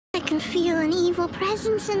can feel an evil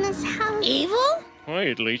presence in this house. Evil?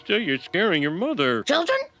 Quiet, Lisa. You're scaring your mother.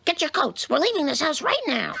 Children, get your coats. We're leaving this house right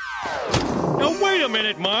now. Now, wait a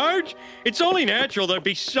minute, Marge. It's only natural there'd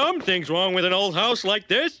be some things wrong with an old house like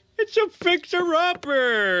this. It's a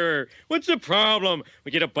fixer-upper. What's the problem?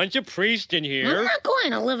 We get a bunch of priests in here. I'm not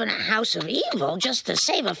going to live in a house of evil just to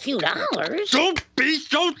save a few dollars. Don't be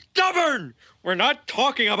so stubborn! We're not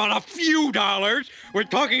talking about a few dollars. We're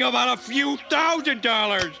talking about a few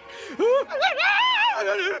 $1,000.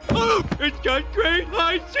 Oh, it's got great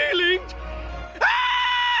high ceilings.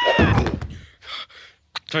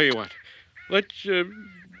 Tell you what, let's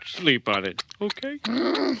sleep on it, okay?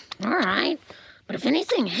 All right. But if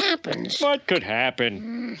anything happens... What could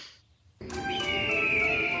happen?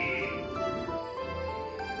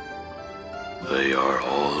 They are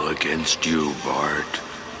all against you, Bart.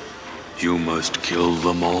 You must kill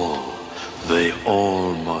them all. They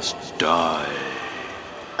all must die.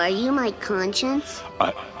 Are you my conscience?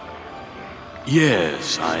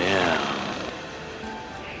 Yes, I am.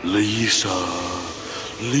 Lisa,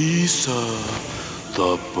 Lisa,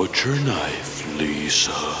 the butcher knife,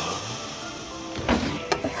 Lisa.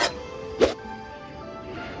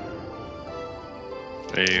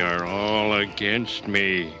 They are all against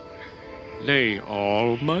me. They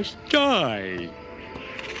all must die.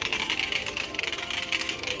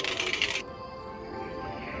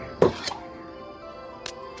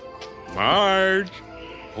 Marge!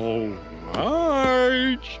 Oh,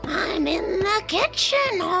 Marge! I'm in the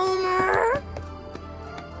kitchen, Homer.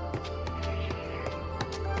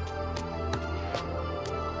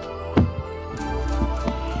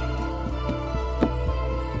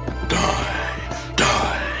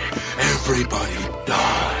 Everybody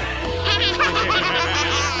die.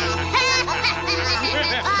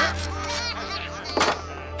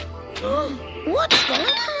 What's going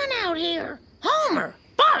on out here? Homer,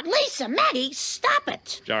 Bart, Lisa, Maggie, stop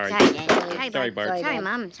it. Sorry. Sorry, Bart. Sorry,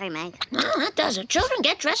 Mom. Sorry, Meg. No, that does it. Children,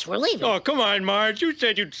 get dressed. We're leaving. Oh, come on, Marge. You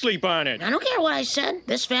said you'd sleep on it. I don't care what I said.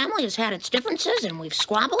 This family has had its differences, and we've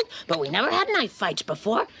squabbled, but we never had knife fights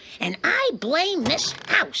before. And I blame this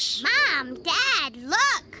house. Mom, Dad, look!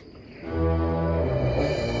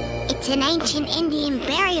 It's an ancient Indian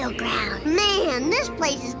burial ground. Man, this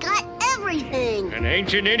place has got everything. An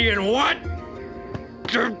ancient Indian what?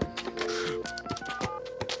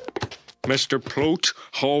 Mr. Plute,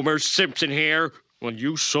 Homer Simpson here. When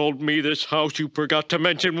you sold me this house, you forgot to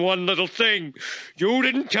mention one little thing. You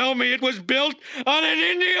didn't tell me it was built on an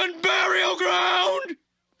Indian burial ground!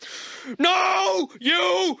 No,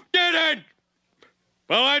 you didn't!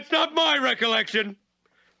 Well, that's not my recollection.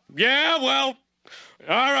 Yeah, well,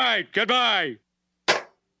 all right, goodbye.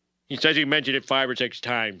 He says he mentioned it 5 or 6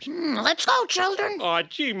 times. Let's go, children. Oh,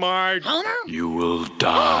 gee, Marge. Homer? You will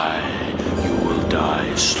die. You will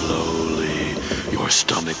die slowly. Your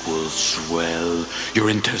stomach will swell. Your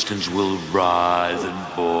intestines will writhe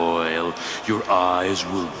and boil. Your eyes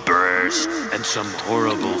will burst. And some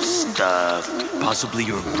horrible stuff, possibly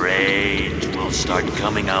your brains, will start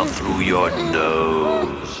coming out through your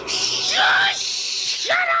nose. Shush!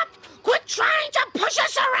 Shut up! Quit trying to push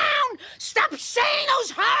us around! Stop saying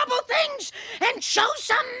those horrible things and show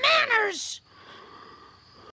some manners!